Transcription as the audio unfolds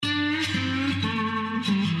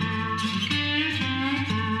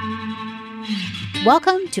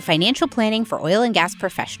Welcome to Financial Planning for Oil and Gas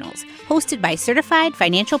Professionals, hosted by certified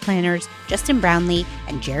financial planners Justin Brownlee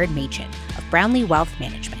and Jared Machin of Brownlee Wealth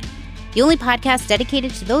Management. The only podcast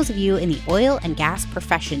dedicated to those of you in the oil and gas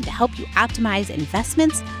profession to help you optimize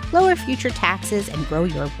investments, lower future taxes, and grow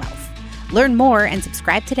your wealth. Learn more and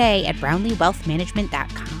subscribe today at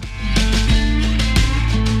brownleewealthmanagement.com.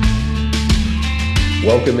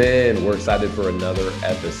 Welcome in. We're excited for another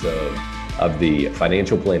episode of the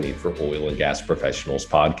Financial Planning for Oil and Gas Professionals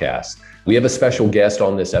podcast. We have a special guest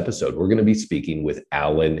on this episode. We're going to be speaking with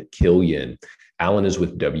Alan Killian. Alan is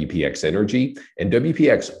with WPX Energy, and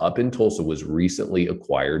WPX up in Tulsa was recently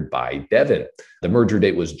acquired by Devon. The merger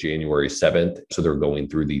date was January 7th, so they're going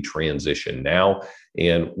through the transition now.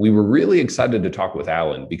 And we were really excited to talk with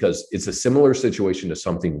Alan because it's a similar situation to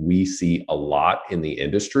something we see a lot in the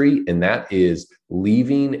industry, and that is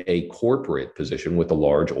leaving a corporate position with a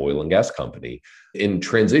large oil and gas company and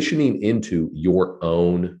transitioning into your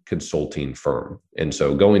own consulting firm. And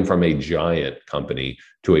so going from a giant company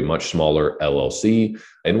to a much smaller LLC.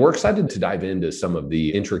 And we're excited to dive into some of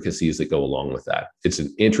the intricacies that go along with that. It's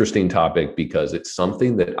an interesting topic because it's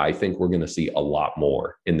something that I think we're going to see a lot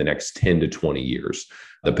more in the next 10 to 20 years.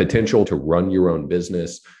 The potential to run your own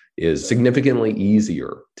business is significantly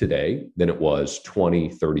easier today than it was 20,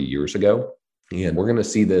 30 years ago. And we're going to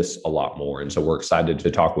see this a lot more. And so we're excited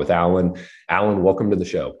to talk with Alan. Alan, welcome to the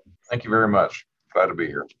show. Thank you very much. Glad to be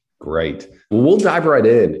here. Great. Well, we'll dive right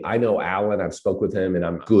in. I know Alan. I've spoke with him, and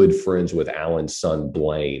I'm good friends with Alan's son,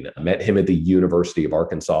 Blaine. I met him at the University of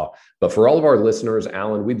Arkansas. But for all of our listeners,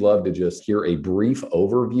 Alan, we'd love to just hear a brief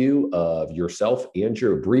overview of yourself and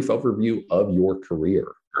your brief overview of your career.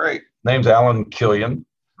 Great. Name's Alan Killian.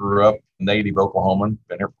 Grew up native Oklahoman.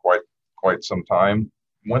 Been here for quite some time.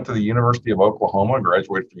 Went to the University of Oklahoma,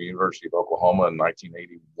 graduated from the University of Oklahoma in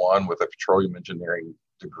 1981 with a petroleum engineering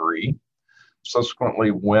degree.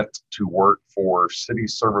 Subsequently went to work for City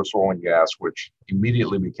Service Oil and Gas, which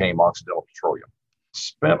immediately became Occidental Petroleum.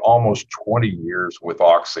 Spent almost 20 years with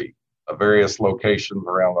Oxy at various locations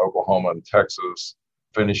around Oklahoma and Texas,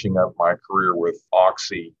 finishing up my career with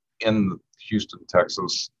Oxy in Houston,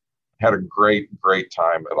 Texas. Had a great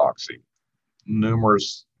time at Oxy.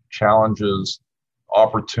 Numerous challenges,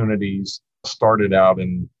 opportunities. Started out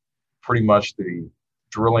in pretty much the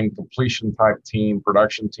drilling completion type team,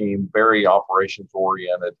 production team, very operations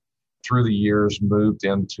oriented. Through the years, moved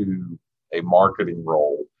into a marketing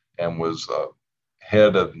role and was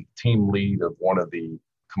head of team lead of one of the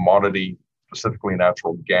commodity, specifically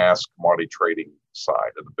natural gas commodity trading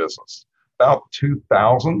side of the business. About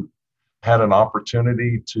 2000, had an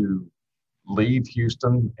opportunity to leave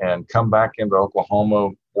Houston and come back into Oklahoma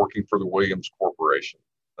working for the Williams Corporation.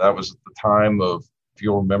 That was at the time of, if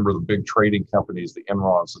you'll remember, the big trading companies, the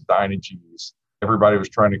Enrons, the Dynegies. Everybody was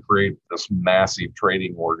trying to create this massive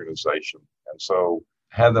trading organization. And so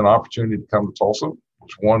had an opportunity to come to Tulsa.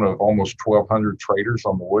 Was one of almost 1,200 traders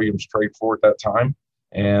on the Williams trade floor at that time,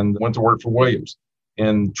 and went to work for Williams.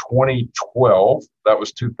 In 2012, that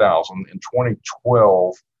was 2000. In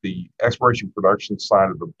 2012, the exploration production side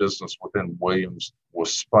of the business within Williams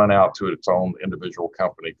was spun out to its own individual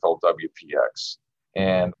company called WPX.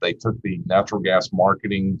 And they took the natural gas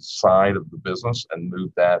marketing side of the business and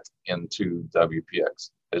moved that into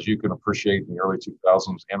WPX. As you can appreciate, in the early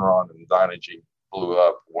 2000s, Enron and Dynegy blew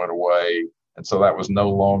up, went away. And so that was no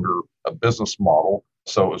longer a business model.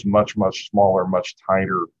 So it was much smaller, much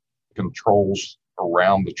tighter controls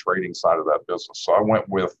around the trading side of that business. So I went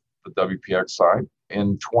with the WPX side.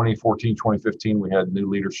 In 2014, 2015, we had new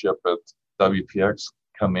leadership at WPX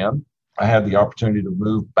come in. I had the opportunity to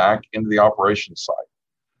move back into the operations side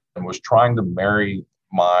and was trying to marry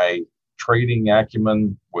my trading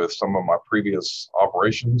acumen with some of my previous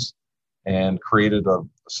operations and created a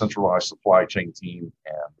centralized supply chain team,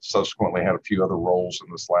 and subsequently had a few other roles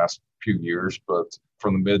in this last few years. But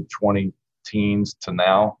from the mid-2010s to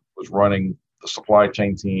now, was running the supply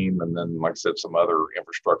chain team, and then, like I said, some other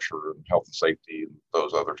infrastructure and health and safety and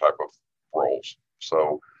those other type of roles.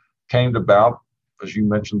 So came about, as you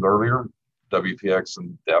mentioned earlier, WPX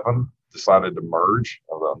and Devon decided to merge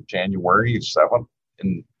on January 7th.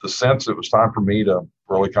 In the sense, it was time for me to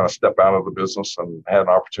really kind of step out of the business and had an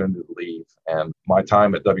opportunity to leave. And my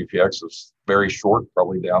time at WPX is very short,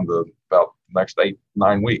 probably down to about the next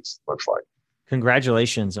 8-9 weeks, looks like.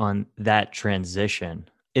 Congratulations on that transition.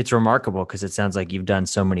 It's remarkable because it sounds like you've done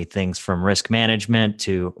so many things from risk management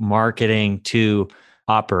to marketing to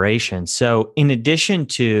operations. So in addition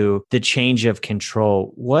to the change of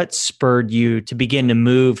control, what spurred you to begin to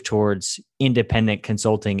move towards independent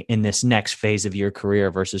consulting in this next phase of your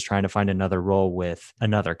career versus trying to find another role with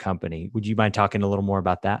another company? Would you mind talking a little more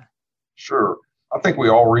about that? Sure. I think we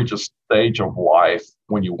all reach a stage of life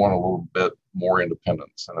when you want a little bit more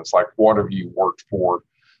independence. And it's like, what have you worked for?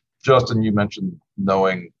 Justin, you mentioned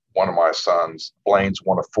knowing one of my sons. Blaine's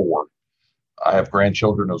one of four. I have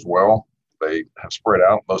grandchildren as well. They have spread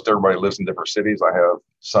out. Most everybody lives in different cities. I have a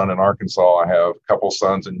son in Arkansas. I have a couple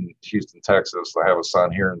sons in Houston, Texas. I have a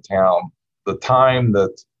son here in town. The time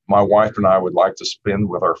that my wife and I would like to spend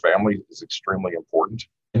with our family is extremely important.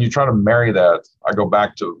 And you try to marry that. I go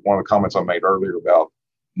back to one of the comments I made earlier about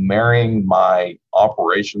marrying my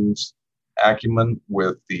operations acumen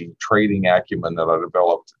with the trading acumen that I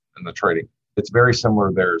developed in the trading. It's very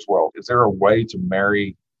similar there as well. Is there a way to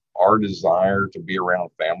marry our desire to be around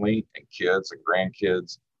family and kids and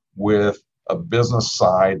grandkids with a business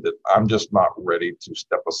side that I'm just not ready to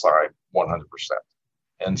step aside 100%?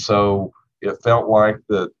 And so it felt like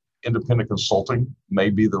that independent consulting may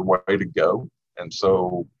be the way to go. And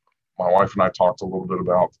so my wife and I talked a little bit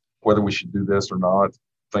about whether we should do this or not.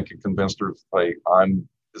 I think it convinced her, hey,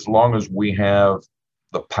 as long as we have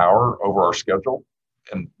the power over our schedule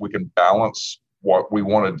and we can balance what we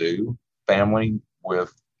want to do, family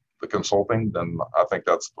with the consulting, then I think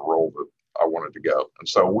that's the role that I wanted to go. And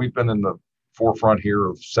so we've been in the forefront here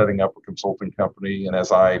of setting up a consulting company. And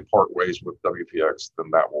as I part ways with WPX, then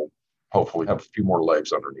that will hopefully have a few more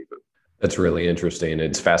legs underneath it. That's really interesting.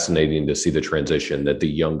 It's fascinating to see the transition that the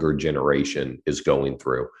younger generation is going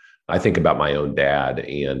through. I think about my own dad,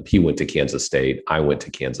 and he went to Kansas State. I went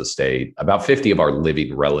to Kansas State. About 50 of our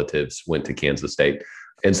living relatives went to Kansas State.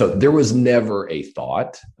 And so there was never a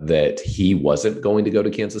thought that he wasn't going to go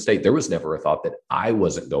to Kansas State. There was never a thought that I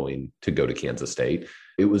wasn't going to go to Kansas State.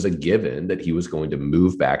 It was a given that he was going to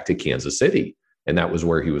move back to Kansas City. And that was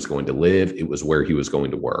where he was going to live. It was where he was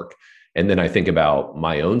going to work. And then I think about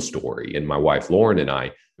my own story, and my wife, Lauren, and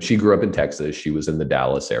I, she grew up in Texas. She was in the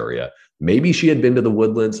Dallas area. Maybe she had been to the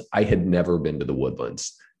Woodlands. I had never been to the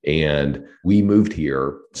Woodlands. And we moved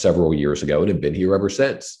here several years ago and have been here ever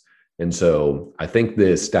since. And so I think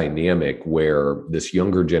this dynamic where this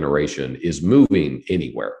younger generation is moving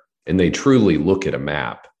anywhere, and they truly look at a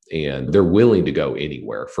map and they're willing to go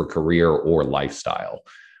anywhere for career or lifestyle.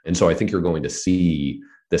 And so I think you're going to see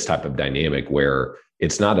this type of dynamic where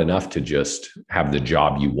it's not enough to just have the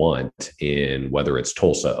job you want in whether it's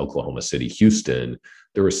Tulsa, Oklahoma City, Houston.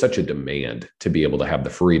 There is such a demand to be able to have the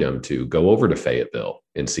freedom to go over to Fayetteville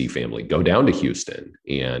and see family, go down to Houston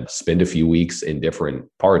and spend a few weeks in different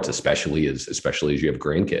parts, especially as you have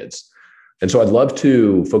grandkids. And so I'd love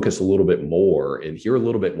to focus a little bit more and hear a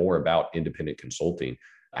little bit more about independent consulting.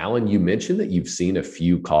 Alan, you mentioned that you've seen a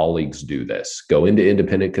few colleagues do this, go into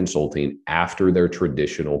independent consulting after their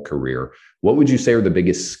traditional career. What would you say are the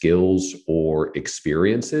biggest skills or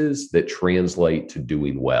experiences that translate to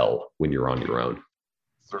doing well when you're on your own?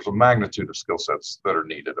 There's a magnitude of skill sets that are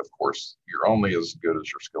needed. Of course, you're only as good as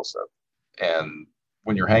your skill set. And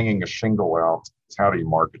when you're hanging a shingle out, it's how do you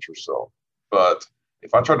market yourself? But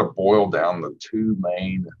if I try to boil down the two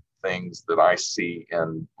main things that I see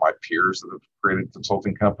in my peers that have created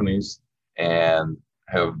consulting companies and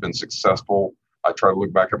have been successful, I try to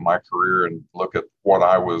look back at my career and look at what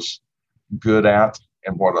I was good at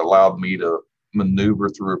and what allowed me to maneuver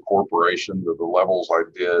through a corporation to the levels I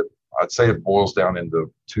did. I'd say it boils down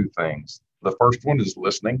into two things. The first one is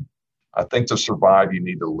listening. I think to survive, you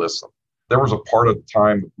need to listen. There was a part of the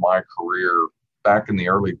time of my career back in the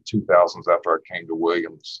early 2000s after I came to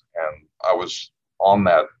Williams, and I was on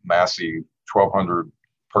that massive 1,200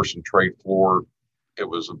 person trade floor. It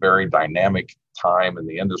was a very dynamic time in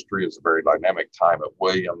the industry. It's a very dynamic time at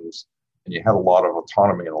Williams, and you had a lot of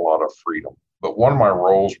autonomy and a lot of freedom. But one of my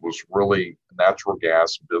roles was really natural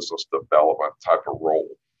gas business development type of role.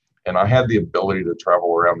 And I had the ability to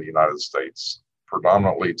travel around the United States,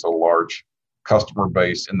 predominantly to large customer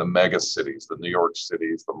base in the mega cities, the New York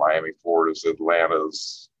cities, the Miami, Floridas,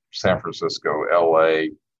 Atlantas, San Francisco, LA.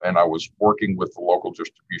 And I was working with the local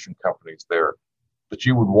distribution companies there. But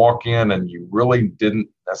you would walk in and you really didn't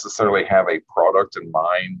necessarily have a product in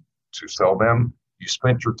mind to sell them. You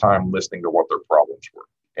spent your time listening to what their problems were.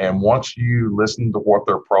 And once you listened to what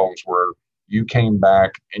their problems were, you came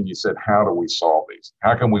back and you said, how do we solve these?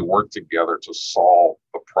 How can we work together to solve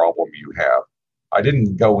the problem you have? I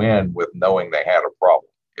didn't go in with knowing they had a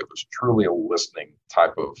problem. It was truly a listening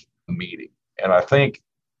type of meeting. And I think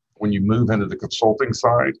when you move into the consulting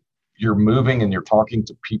side, you're moving and you're talking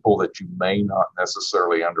to people that you may not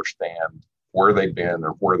necessarily understand where they've been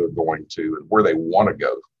or where they're going to and where they want to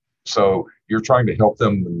go. So you're trying to help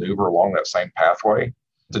them maneuver along that same pathway.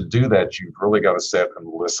 To do that, you've really got to sit and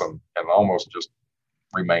listen and almost just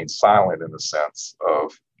remain silent in the sense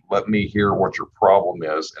of, let me hear what your problem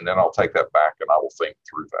is, and then I'll take that back and I will think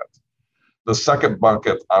through that. The second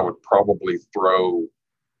bucket I would probably throw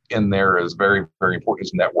in there is very, very important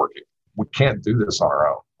is networking. We can't do this on our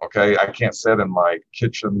own. Okay. I can't sit in my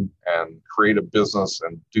kitchen and create a business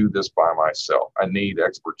and do this by myself. I need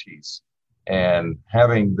expertise. And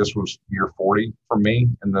this was year 40 for me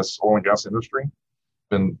in this oil and gas industry.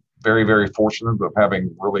 Been very, very fortunate of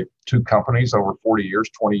having really 2 companies over 40 years,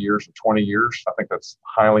 20 years, and 20 years. I think that's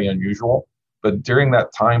highly unusual. But during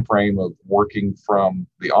that time frame of working from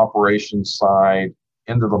the operations side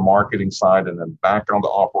into the marketing side and then back onto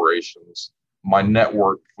operations, my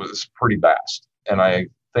network was pretty vast. And I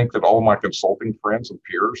think that all of my consulting friends and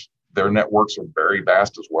peers, their networks are very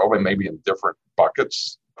vast as well. They may be in different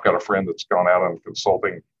buckets. I've got a friend that's gone out on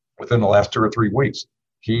consulting within the last 2 or 3 weeks.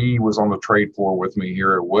 He was on the trade floor with me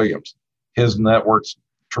here at Williams. His network's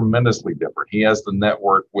tremendously different. He has the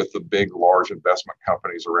network with the big, large investment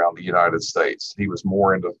companies around the United States. He was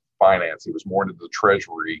more into finance. He was more into the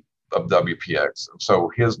treasury of WPX. And so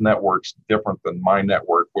his network's different than my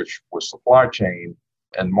network, which was supply chain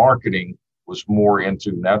and marketing, was more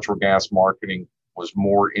into natural gas marketing, was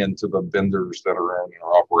more into the vendors that are in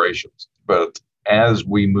our operations. But as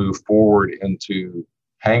we move forward into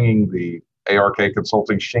hanging the ARK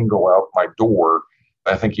Consulting shingle out my door,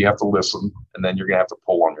 I think you have to listen, and then you're going to have to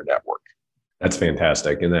pull on your network. That's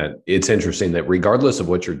fantastic. And that it's interesting that regardless of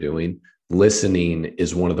what you're doing, listening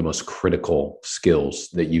is one of the most critical skills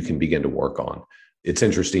that you can begin to work on. It's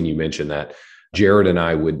interesting you mentioned that. Jared and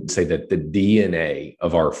I would say that the DNA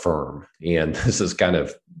of our firm, and this is kind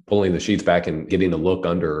of pulling the sheets back and getting a look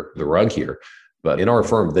under the rug here, but in our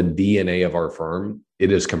firm, the DNA of our firm,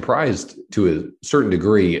 it is comprised to a certain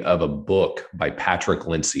degree of a book by Patrick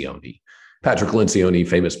Lencioni. Patrick Lencioni,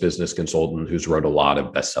 famous business consultant who's wrote a lot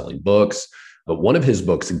of best-selling books, but one of his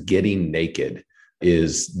books, Getting Naked,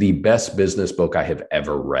 is the best business book I have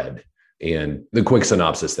ever read. And the quick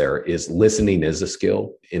synopsis there is listening is a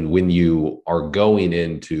skill. And when you are going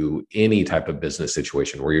into any type of business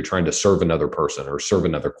situation where you're trying to serve another person or serve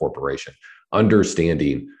another corporation,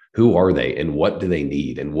 understanding who are they and what do they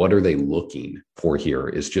need and what are they looking for here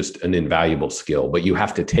is just an invaluable skill. But you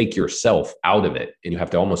have to take yourself out of it, and you have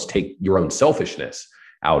to almost take your own selfishness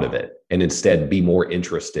out of it and instead be more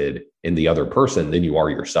interested in the other person than you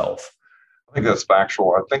are yourself. I think that's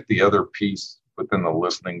factual. I think the other piece within the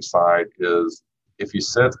listening side is if you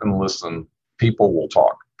sit and listen, people will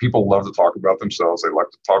talk. People love to talk about themselves. They like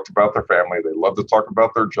to talk about their family. They love to talk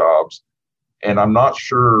about their jobs. And I'm not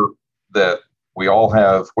sure that we all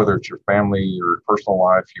have, whether it's your family, your personal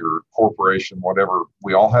life, your corporation, whatever,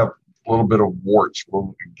 we all have a little bit of warts,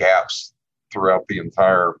 little gaps throughout the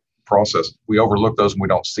entire process. We overlook those and we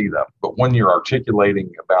don't see them. But when you're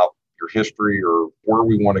articulating about your history or where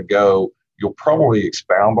we want to go, you'll probably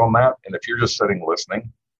expound on that. And if you're just sitting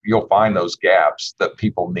listening, you'll find those gaps that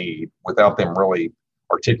people need without them really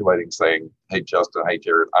articulating, saying, hey, Justin, hey,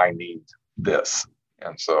 Jared, I need this.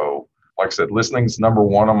 And so, like I said, listening's number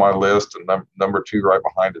one on my list, and number two right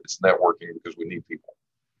behind it is networking, because we need people.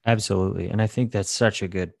 Absolutely. And I think that's such a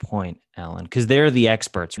good point, Alan, because they're the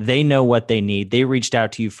experts. They know what they need. They reached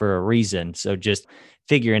out to you for a reason. So just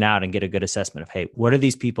figuring out and get a good assessment of, hey, what do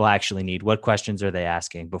these people actually need? What questions are they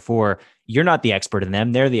asking? Before, you're not the expert in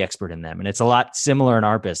them, they're the expert in them. And it's a lot similar in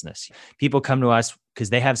our business. People come to us because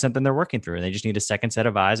they have something they're working through and they just need a second set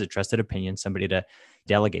of eyes, a trusted opinion, somebody to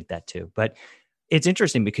delegate that to. But it's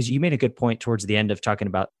interesting because you made a good point towards the end of talking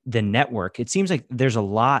about the network. It seems like there's a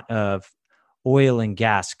lot of oil and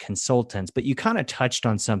gas consultants, but you kind of touched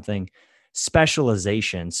on something,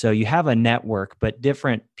 specialization. So you have a network, but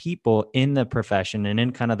different people in the profession and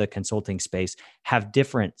in kind of the consulting space have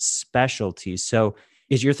different specialties. So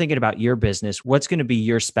as you're thinking about your business, what's going to be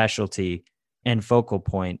your specialty and focal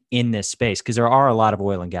point in this space? Because there are a lot of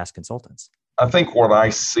oil and gas consultants. I think what I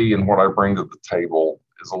see and what I bring to the table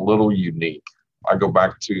is a little unique. I go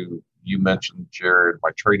back to, you mentioned, Jared,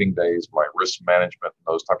 my trading days, my risk management,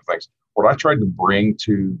 and those type of things. What I tried to bring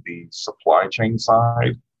to the supply chain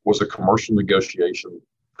side was a commercial negotiation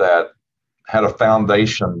that had a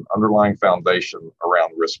underlying foundation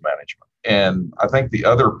around risk management. And I think the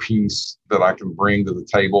other piece that I can bring to the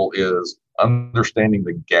table is understanding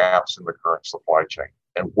the gaps in the current supply chain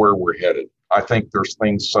and where we're headed. I think there's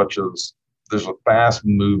things such as there's a fast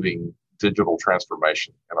moving digital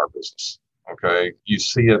transformation in our business. Okay. You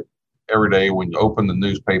see it every day when you open the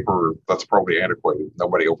newspaper. That's probably antiquated.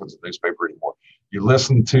 Nobody opens the newspaper anymore. You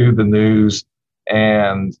listen to the news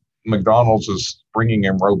and McDonald's is bringing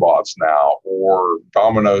in robots now, or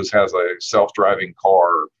Domino's has a self-driving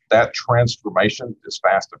car. That transformation is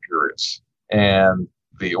fast and furious. And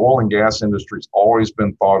The oil and gas industry's always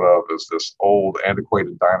been thought of as this old,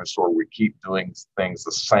 antiquated dinosaur. We keep doing things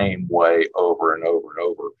the same way over and over and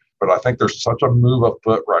over. But I think there's such a move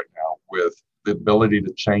afoot right now with the ability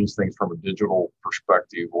to change things from a digital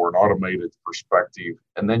perspective or an automated perspective.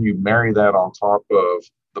 And then you marry that on top of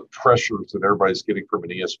the pressures that everybody's getting from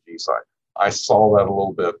an ESG side. I saw that a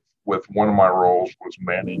little bit with one of my roles was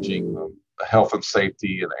managing the health and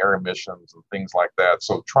safety and air emissions and things like that.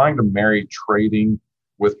 So trying to marry trading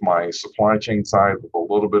with my supply chain side with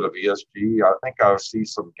a little bit of ESG, I think I see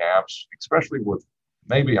some gaps, especially with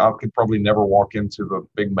maybe I could probably never walk into the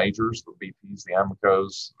big majors, the BPs, the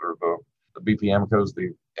Amecos, or the BP Amecos,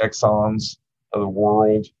 the Exxons of the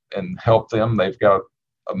world, and help them. They've got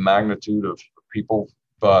a magnitude of people,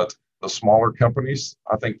 but the smaller companies,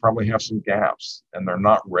 I think, probably have some gaps, and they're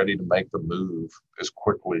not ready to make the move as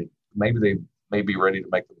quickly. Maybe they may be ready to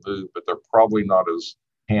make the move, but they're probably not as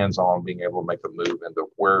hands-on being able to make the move into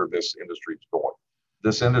where this industry is going.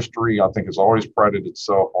 This industry, I think, has always prided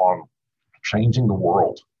itself on changing the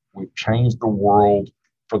world. We've changed the world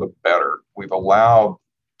for the better. We've allowed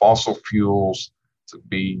fossil fuels to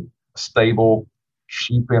be stable,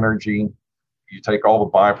 cheap energy. You take all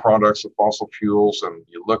the byproducts of fossil fuels and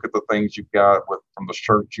you look at the things you've got from the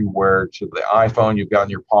shirt you wear to the iPhone you've got in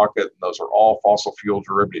your pocket, and those are all fossil fuel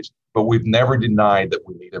derivatives. But we've never denied that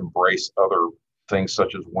we need to embrace other things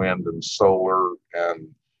such as wind and solar and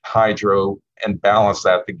hydro and balance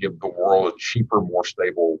that to give the world a cheaper, more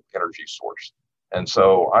stable energy source. And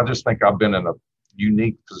so I just think I've been in a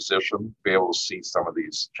unique position to be able to see some of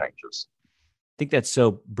these changes. I think that's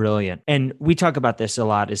so brilliant. And we talk about this a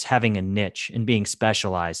lot, is having a niche and being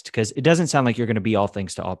specialized, because it doesn't sound like you're going to be all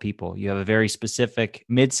things to all people. You have a very specific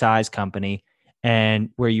mid-sized company, and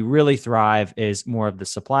where you really thrive is more of the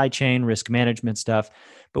supply chain, risk management stuff.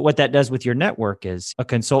 But what that does with your network is a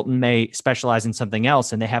consultant may specialize in something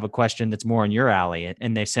else and they have a question that's more in your alley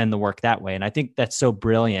and they send the work that way. And I think that's so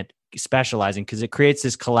brilliant, specializing, because it creates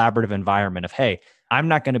this collaborative environment of, hey, I'm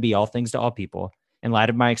not going to be all things to all people. In light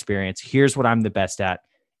of my experience, here's what I'm the best at.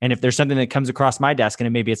 And if there's something that comes across my desk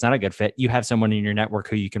and maybe it's not a good fit, you have someone in your network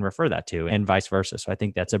who you can refer that to, and vice versa. So I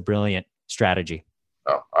think that's a brilliant strategy.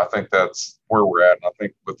 No, I think that's where we're at. And I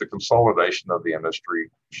think with the consolidation of the industry,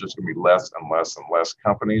 there's just going to be less and less and less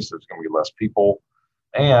companies. There's going to be less people.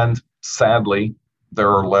 And sadly, there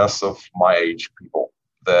are less of my age people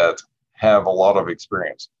that have a lot of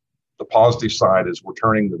experience. The positive side is we're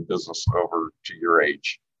turning the business over to your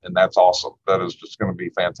age. And that's awesome. That is just going to be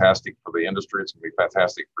fantastic for the industry. It's going to be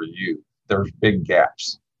fantastic for you. There's big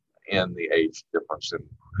gaps in the age difference in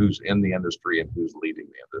who's in the industry and who's leading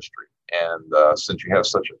the industry. And since you have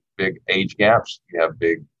such a big age gaps, you have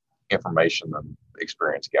big information and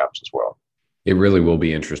experience gaps as well. It really will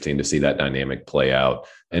be interesting to see that dynamic play out.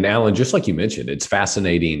 And Alan, just like you mentioned, it's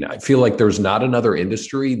fascinating. I feel like there's not another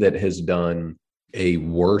industry that has done a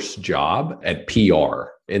worse job at PR,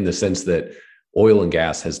 in the sense that oil and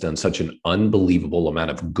gas has done such an unbelievable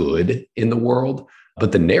amount of good in the world.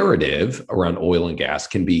 But the narrative around oil and gas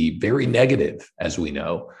can be very negative, as we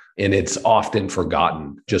know. And it's often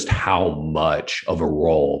forgotten just how much of a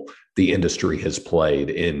role the industry has played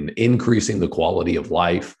in increasing the quality of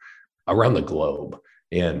life around the globe.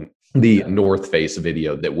 And the North Face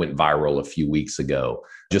video that went viral a few weeks ago,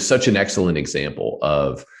 just such an excellent example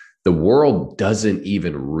of the world doesn't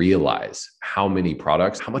even realize how many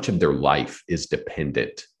products, how much of their life is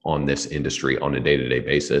dependent on this industry on a day-to-day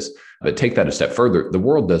basis. But take that a step further, the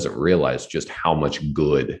world doesn't realize just how much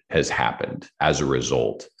good has happened as a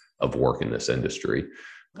result of work in this industry.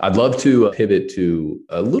 I'd love to pivot to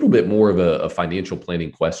a little bit more of a financial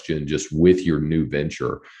planning question just with your new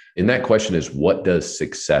venture. And that question is, what does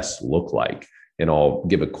success look like? And I'll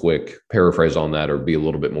give a quick paraphrase on that or be a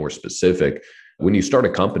little bit more specific. When you start a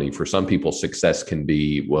company, for some people, success can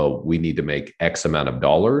be, well, we need to make X amount of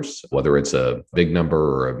dollars, whether it's a big number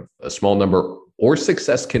or a small number. Or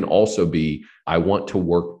success can also be, I want to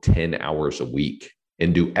work 10 hours a week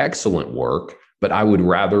and do excellent work, but I would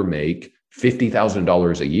rather make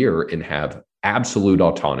 $50,000 a year and have absolute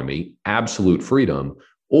autonomy, absolute freedom.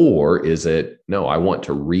 Or is it, no, I want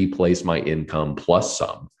to replace my income plus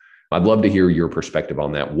some? I'd love to hear your perspective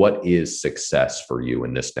on that. What is success for you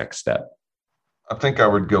in this next step? I think I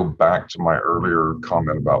would go back to my earlier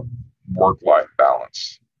comment about work-life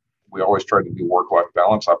balance. We always try to do work-life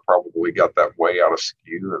balance. I probably got that way out of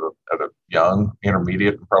skew at a young,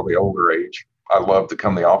 intermediate, and probably older age. I love to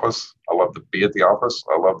come to the office. I love to be at the office.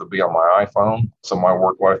 I love to be on my iPhone. So my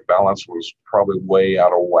work-life balance was probably way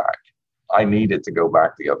out of whack. I need it to go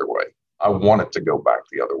back the other way. I want it to go back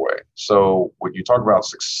the other way. So when you talk about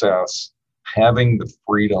success, having the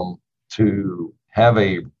freedom to have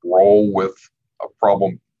a role with a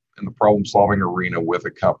problem in the problem solving arena with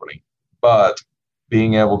a company, but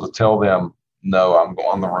being able to tell them, no, I'm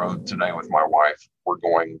on the road today with my wife. We're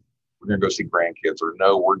going to go see grandkids, or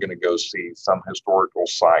no, we're going to go see some historical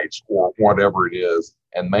sites or whatever it is,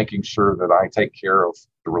 and making sure that I take care of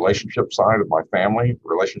the relationship side of my family,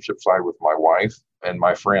 relationship side with my wife and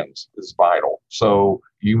my friends is vital. So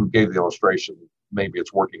you gave the illustration, maybe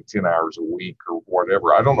it's working 10 hours a week or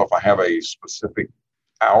whatever. I don't know if I have a specific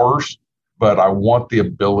hours, but I want the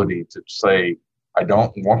ability to say, I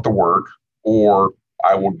don't want the work, or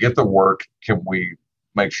I will get the work. Can we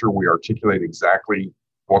make sure we articulate exactly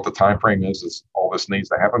what the time frame is all this needs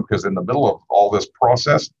to happen? Because in the middle of all this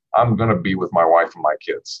process, I'm going to be with my wife and my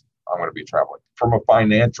kids. I'm going to be traveling. From a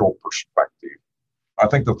financial perspective, I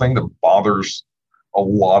think the thing that bothers a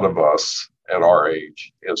lot of us at our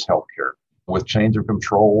age is healthcare. With change of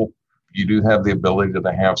control, you do have the ability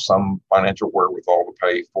to have some financial wherewithal to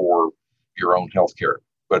pay for your own healthcare.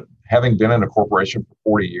 But having been in a corporation for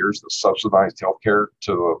 40 years that subsidized healthcare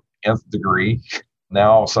to the nth degree,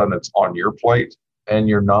 now all of a sudden it's on your plate and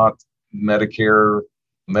you're not Medicare,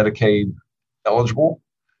 Medicaid eligible.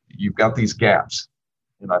 You've got these gaps.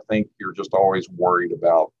 And I think you're just always worried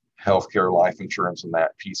about healthcare, life insurance, and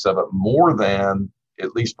that piece of it more than,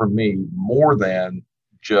 at least for me, more than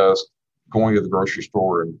just going to the grocery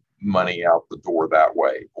store and money out the door that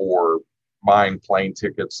way, or buying plane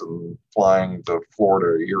tickets and flying to Florida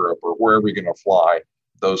or Europe or wherever you're going to fly.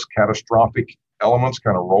 Those catastrophic elements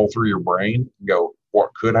kind of roll through your brain and go,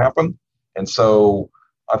 what could happen? And so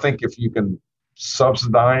I think if you can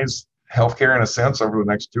subsidize healthcare in a sense over the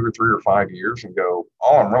next 2 or 3 or 5 years and go,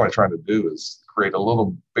 all I'm really trying to do is create a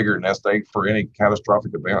little bigger nest egg for any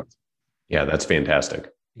catastrophic event. Yeah, that's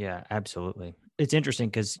fantastic. Yeah, absolutely. It's interesting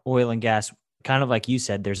because oil and gas, kind of like you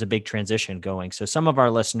said, there's a big transition going. So some of our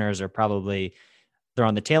listeners are probably, they're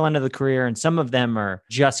on the tail end of the career, and some of them are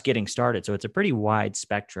just getting started. So it's a pretty wide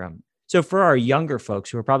spectrum. So for our younger folks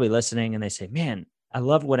who are probably listening and they say, man, I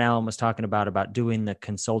love what Alan was talking about doing the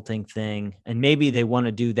consulting thing. And maybe they want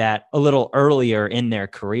to do that a little earlier in their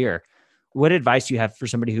career. What advice do you have for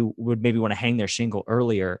somebody who would maybe want to hang their shingle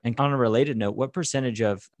earlier? And on a related note, what percentage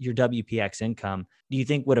of your WPX income do you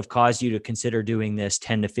think would have caused you to consider doing this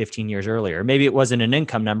 10 to 15 years earlier? Maybe it wasn't an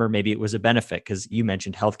income number, maybe it was a benefit, because you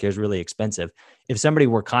mentioned healthcare is really expensive. If somebody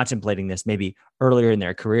were contemplating this maybe earlier in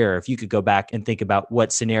their career, if you could go back and think about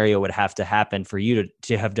what scenario would have to happen for you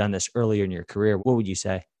to have done this earlier in your career, what would you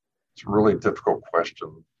say? It's a really difficult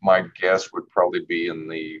question. My guess would probably be in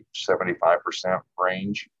the 75%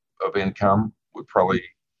 range of income would probably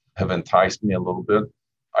have enticed me a little bit.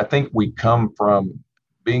 I think we come from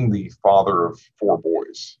being the father of 4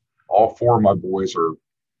 boys. All 4 of my boys are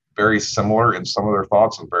very similar in some of their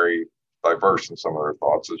thoughts and very diverse in some of their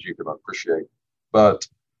thoughts, as you can appreciate. But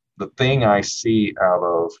the thing I see out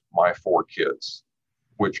of my 4 kids,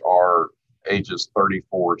 which are ages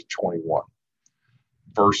 34 to 21,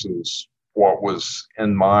 versus what was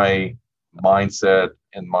in my mindset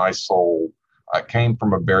and my soul, I came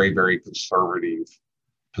from a very, very conservative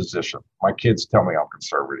position. My kids tell me I'm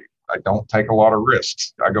conservative. I don't take a lot of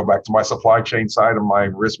risks. I go back to my supply chain side of my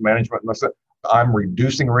risk management, and I said, I'm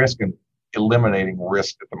reducing risk and eliminating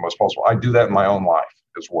risk at the most possible. I do that in my own life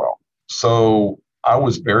as well. So I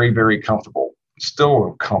was very, very comfortable,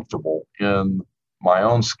 still comfortable in my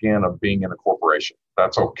own skin of being in a corporation.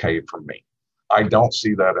 That's okay for me. I don't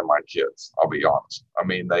see that in my kids, I'll be honest. I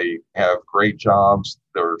mean, they have great jobs.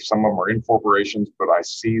 Some of them are in corporations, but I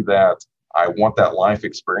see that I want that life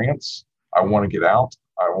experience. I want to get out.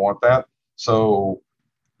 I want that. So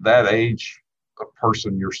that age, a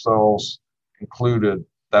person, yourselves included,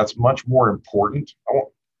 that's much more important.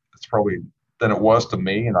 It's probably than it was to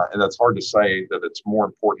me. And that's hard to say that it's more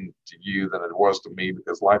important to you than it was to me,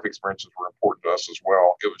 because life experiences were important to us as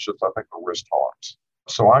well. It was just, I think, the risk tolerance.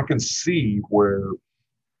 So I can see where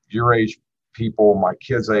your age people, my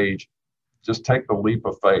kids' age, just take the leap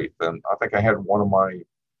of faith. And I think I had one of my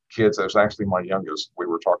kids, that was actually my youngest. We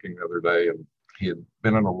were talking the other day, and he had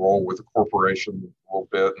been in a role with a corporation a little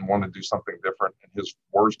bit and wanted to do something different. And his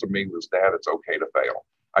words to me was, Dad, it's okay to fail.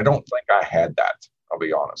 I don't think I had that, I'll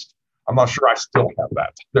be honest. I'm not sure I still have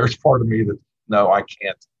that. There's part of me that, no, I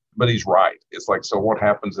can't. But he's right. It's like, so what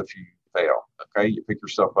happens if you fail? Okay, you pick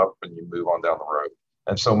yourself up and you move on down the road.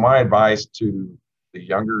 And so my advice to the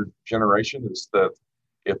younger generation is that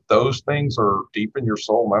if those things are deep in your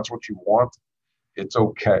soul and that's what you want, it's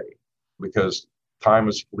okay, because time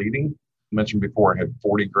is fleeting. I mentioned before, I had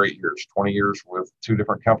 40 great years, 20 years with 2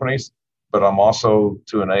 different companies, but I'm also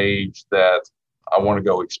to an age that I want to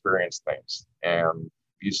go experience things. And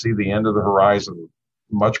you see the end of the horizon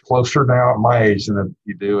much closer now at my age than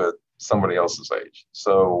you do at somebody else's age.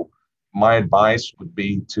 So my advice would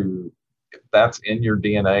be if that's in your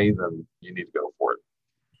DNA, then you need to go for it.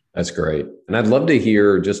 That's great. And I'd love to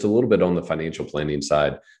hear just a little bit on the financial planning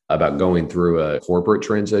side about going through a corporate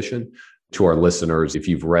transition. To our listeners, if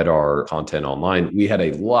you've read our content online, we had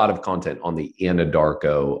a lot of content on the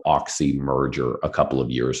Anadarko Oxy merger a couple of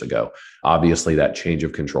years ago. Obviously, that change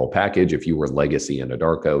of control package, if you were legacy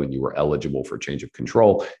Anadarko and you were eligible for change of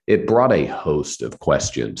control, it brought a host of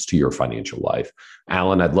questions to your financial life.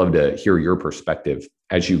 Alan, I'd love to hear your perspective.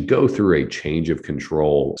 As you go through a change of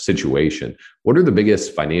control situation, what are the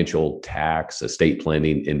biggest financial, tax, estate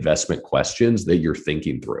planning, investment questions that you're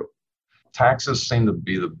thinking through? Taxes seem to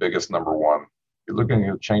be the biggest number one. You're looking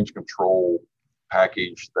at a change control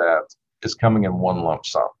package that is coming in one lump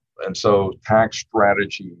sum. And so tax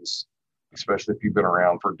strategies, especially if you've been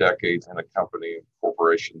around for decades in a company,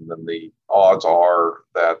 corporation, then the odds are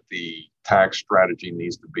that the tax strategy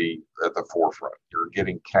needs to be at the forefront. You're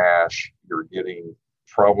getting cash,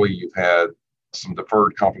 you've had some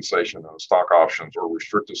deferred compensation and stock options or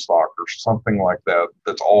restricted stock or something like that,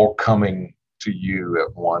 that's all coming to you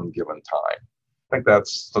at one given time. I think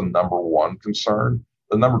that's the number one concern.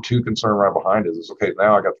 The number two concern right behind it is, okay,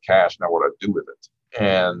 now I got the cash, now what do I do with it?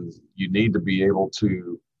 And you need to be able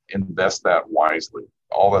to invest that wisely.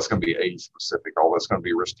 All that's going to be age specific, all that's going to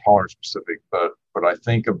be risk tolerance specific. But I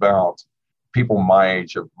think about people my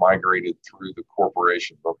age have migrated through the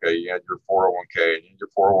corporation. Okay, you had your 401k and your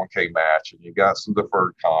 401k match, and you got some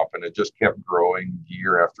deferred comp, and it just kept growing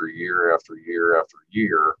year after year after year after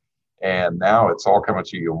year. And now it's all coming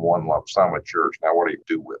to you in one lump sum at yours. Now, what do you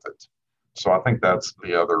do with it? So I think that's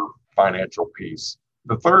the other financial piece.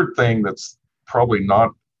 The third thing that's probably not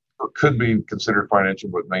or could be considered financial,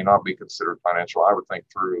 but may not be considered financial, I would think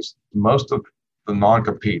through is most of the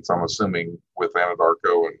non-competes, I'm assuming with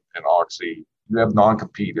Anadarko and Oxy, you have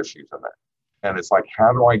non-compete issues in that. And it's like,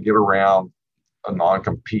 how do I get around a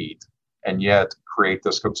non-compete and yet create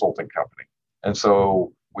this consulting company? And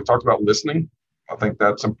so we talked about listening. I think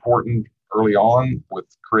that's important early on with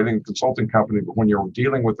creating a consulting company. But when you're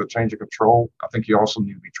dealing with a change of control, I think you also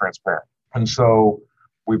need to be transparent. And so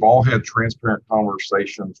we've all had transparent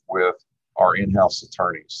conversations with our in-house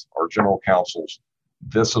attorneys, our general counsels.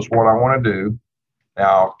 This is what I want to do.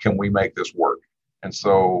 Now, can we make this work? And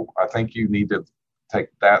so I think you need to take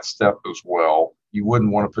that step as well. You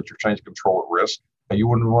wouldn't want to put your change of control at risk. And you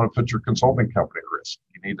wouldn't want to put your consulting company at risk.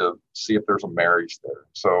 You need to see if there's a marriage there.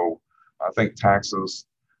 So I think taxes,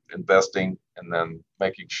 investing, and then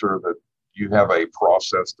making sure that you have a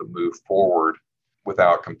process to move forward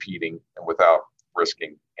without competing and without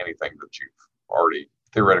risking anything that you've already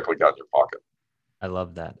theoretically got in your pocket. I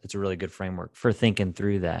love that. It's a really good framework for thinking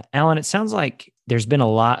through that. Alan, it sounds like there's been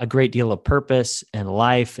a great deal of purpose and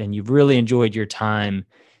life, and you've really enjoyed your time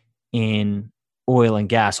in oil and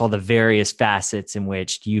gas, all the various facets in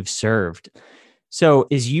which you've served. So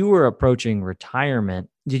as you were approaching retirement,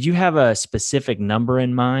 did you have a specific number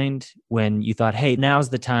in mind when you thought, hey, now's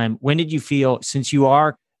the time? When did you feel, since you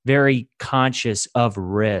are very conscious of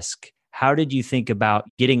risk, how did you think about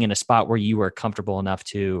getting in a spot where you were comfortable enough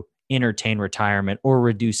to entertain retirement or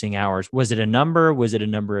reducing hours? Was it a number? Was it a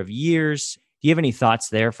number of years? Do you have any thoughts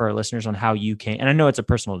there for our listeners on how you came? And I know it's a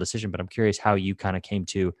personal decision, but I'm curious how you kind of came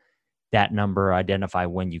to that number, identify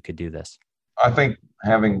when you could do this. I think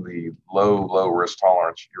having the low risk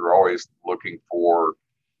tolerance, you're always looking for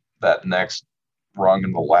that next rung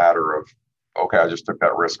in the ladder of, okay, I just took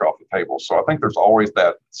that risk off the table. So I think there's always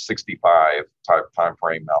that 65 type time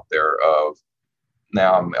frame out there of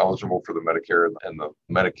now I'm eligible for the Medicare and the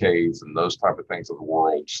Medicaids and those type of things of the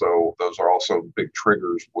world. So those are also big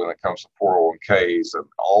triggers when it comes to 401ks and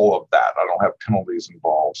all of that. I don't have penalties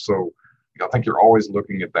involved. So I think you're always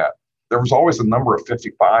looking at that. There was always a number of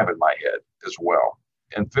 55 in my head as well.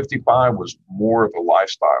 And 55 was more of a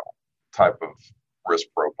lifestyle type of risk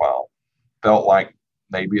profile. Felt like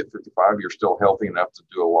maybe at 55, you're still healthy enough to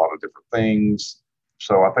do a lot of different things.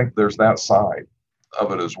 So I think there's that side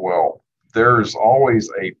of it as well. There's always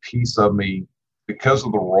a piece of me because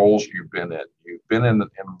of the roles you've been in. You've been in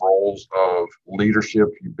roles of leadership.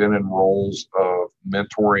 You've been in roles of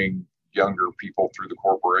mentoring younger people through the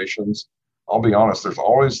corporations. I'll be honest, there's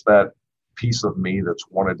always that piece of me that's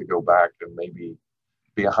wanted to go back and maybe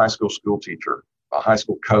be a high school teacher, a high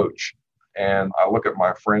school coach. And I look at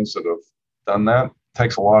my friends that have done that. It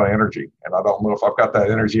takes a lot of energy. And I don't know if I've got that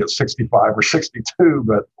energy at 65 or 62,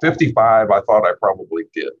 but 55, I thought I probably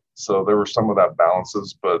did. So there were some of that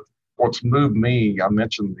balances. But what's moved me, I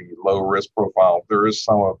mentioned the low risk profile. There is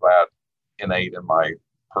some of that innate in my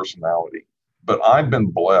personality. But I've been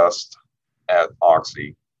blessed at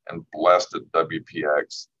Oxy and blessed at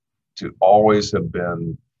WPX to always have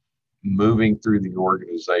been moving through the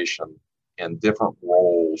organization in different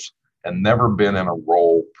roles and never been in a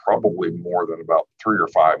role probably more than about 3 or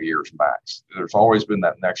 5 years max. There's always been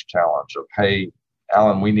that next challenge of, hey,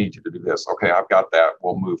 Alan, we need you to do this. Okay, I've got that.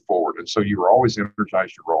 We'll move forward. And so you were always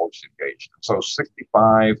energized, you were always engaged. And so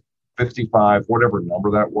 65, 55, whatever number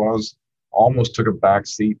that was, almost took a back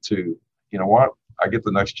seat to, you know what, I get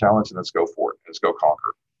the next challenge and let's go for it. Let's go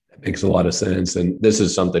conquer. That makes a lot of sense. And this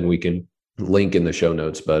is something we can link in the show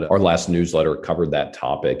notes, but our last newsletter covered that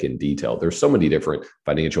topic in detail. There's so many different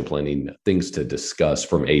financial planning things to discuss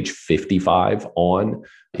from age 55 on.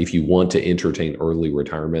 If you want to entertain early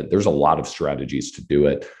retirement, there's a lot of strategies to do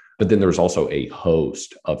it. But then there's also a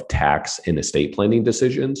host of tax and estate planning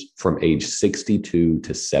decisions from age 62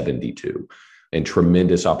 to 72, and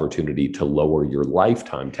tremendous opportunity to lower your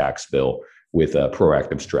lifetime tax bill with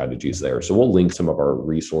proactive strategies there. So we'll link some of our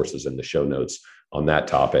resources in the show notes on that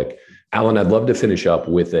topic. Alan, I'd love to finish up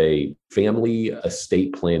with a family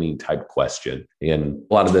estate planning type question. And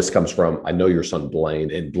a lot of this comes from, I know your son,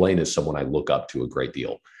 Blaine, and Blaine is someone I look up to a great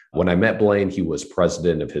deal. When I met Blaine, he was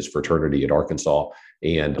president of his fraternity at Arkansas.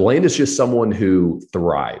 And Blaine is just someone who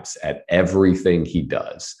thrives at everything he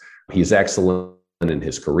does. He's excellent in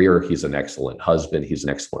his career. He's an excellent husband. He's an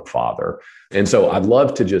excellent father. And so I'd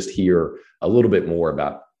love to just hear a little bit more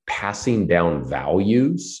about passing down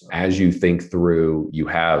values as you think through. You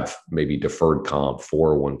have maybe deferred comp,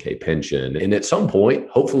 401k pension. And at some point,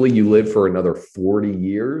 hopefully you live for another 40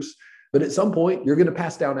 years, but at some point you're going to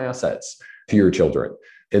pass down assets to your children.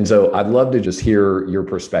 And so I'd love to just hear your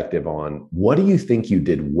perspective on what do you think you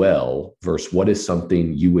did well versus what is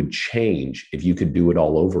something you would change if you could do it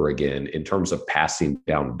all over again in terms of passing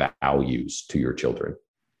down values to your children.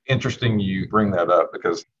 Interesting you bring that up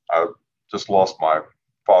because I just lost my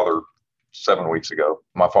father 7 weeks ago.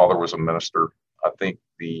 My father was a minister. I think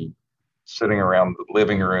the sitting around the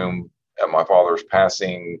living room at my father's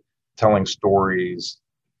passing, telling stories,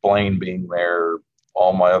 Blaine being there,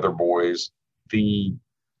 all my other boys, the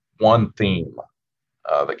one theme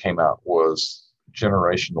that came out was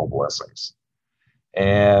generational blessings.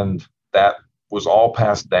 And that was all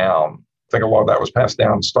passed down. I think a lot of that was passed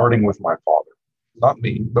down starting with my father. Not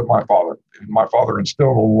me, but my father. My father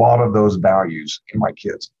instilled a lot of those values in my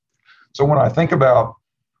kids. So when I think about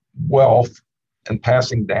wealth and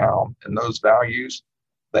passing down and those values,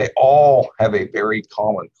 they all have a very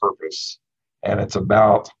common purpose. And it's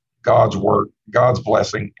about God's work, God's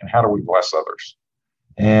blessing, and how do we bless others.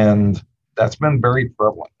 And that's been very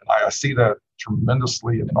prevalent. And I see that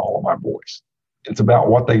tremendously in all of my boys. It's about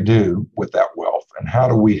what they do with that wealth and how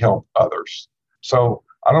do we help others. So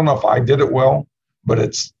I don't know if I did it well, but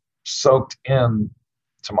it's soaked in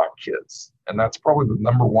to my kids. And that's probably the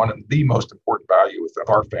number one and the most important value within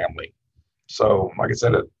our family. So like I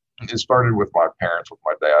said, it started with my parents, with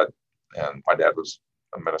my dad. And my dad was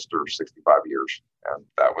a minister 65 years, and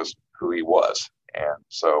that was who he was. And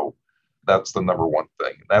so that's the number one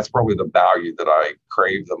thing. And that's probably the value that I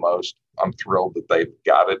crave the most. I'm thrilled that they've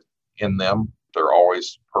got it in them. They're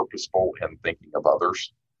always purposeful in thinking of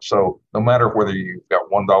others. So no matter whether you've got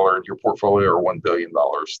 $1 in your portfolio or $1 billion,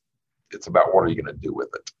 it's about what are you going to do with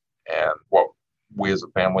it? And what we as a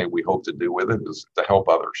family, we hope to do with it is to help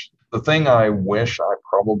others. The thing I wish I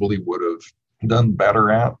probably would have done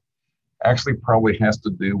better at actually probably has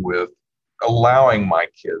to do with allowing my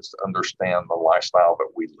kids to understand the lifestyle that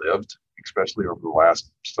we lived, especially over the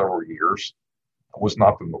last several years, was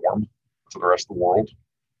not the norm to the rest of the world.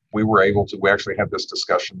 We actually had this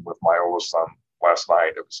discussion with my oldest son last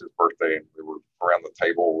night. It was his birthday, and we were around the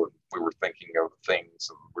table and we were thinking of things,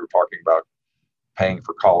 and we were talking about paying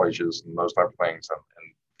for colleges and those type of things.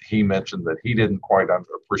 And he mentioned that he didn't quite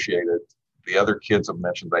appreciate it. The other kids have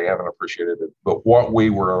mentioned they haven't appreciated it. But what we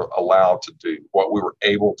were allowed to do, what we were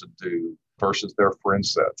able to do versus their friend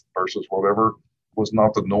set versus whatever was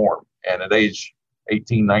not the norm. And at age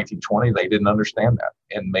 18, 19, 20, they didn't understand that.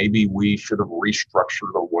 And maybe we should have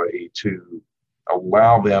restructured a way to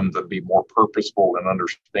allow them to be more purposeful in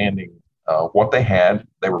understanding what they had.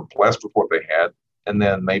 They were blessed with what they had, and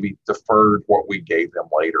then maybe deferred what we gave them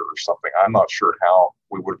later or something. I'm not sure how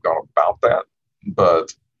we would have gone about that,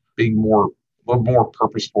 but being a little more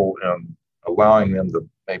purposeful in allowing them to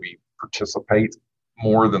maybe participate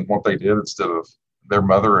more than what they did instead of their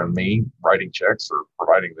mother and me writing checks or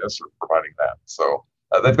providing this or providing that. So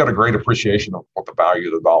they've got a great appreciation of what the value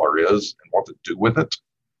of the dollar is and what to do with it.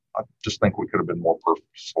 I just think we could have been more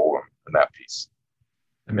purposeful in that piece.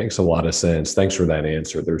 It makes a lot of sense. Thanks for that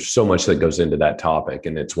answer. There's so much that goes into that topic,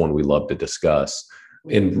 and it's one we love to discuss.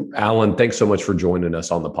 And Alan, thanks so much for joining us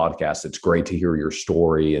on the podcast. It's great to hear your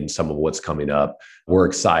story and some of what's coming up. We're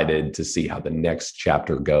excited to see how the next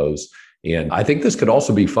chapter goes. And I think this could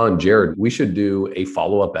also be fun. Jared, we should do a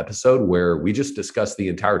follow-up episode where we just discuss the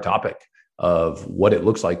entire topic of what it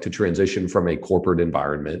looks like to transition from a corporate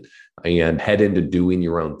environment and head into doing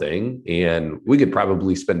your own thing. And we could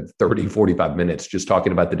probably spend 30, 45 minutes just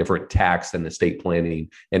talking about the different tax and estate planning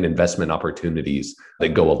and investment opportunities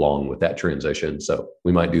that go along with that transition. So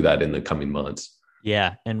we might do that in the coming months.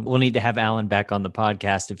 Yeah. And we'll need to have Alan back on the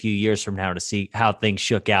podcast a few years from now to see how things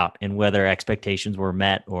shook out and whether expectations were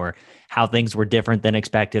met or how things were different than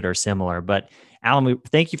expected or similar. But Alan,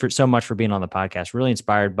 thank you so much for being on the podcast. Really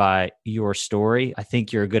inspired by your story. I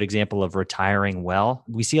think you're a good example of retiring well.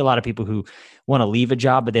 We see a lot of people who want to leave a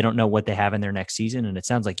job, but they don't know what they have in their next season. And it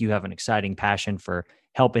sounds like you have an exciting passion for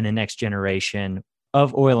helping the next generation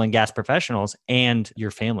of oil and gas professionals and your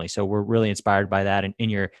family. So we're really inspired by that and in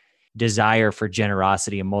your desire for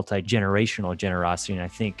generosity and multi-generational generosity. And I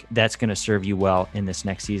think that's going to serve you well in this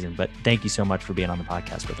next season. But thank you so much for being on the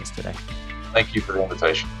podcast with us today. Thank you for the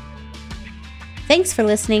invitation. Thanks for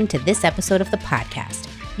listening to this episode of the podcast.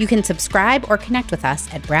 You can subscribe or connect with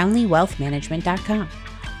us at brownleewealthmanagement.com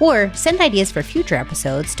or send ideas for future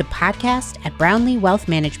episodes to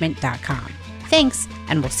podcast@brownleewealthmanagement.com. Thanks,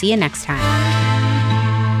 and we'll see you next time.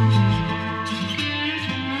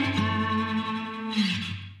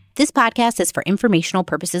 This podcast is for informational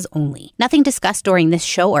purposes only. Nothing discussed during this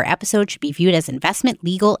show or episode should be viewed as investment,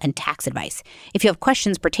 legal, and tax advice. If you have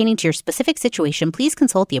questions pertaining to your specific situation, please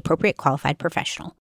consult the appropriate qualified professional.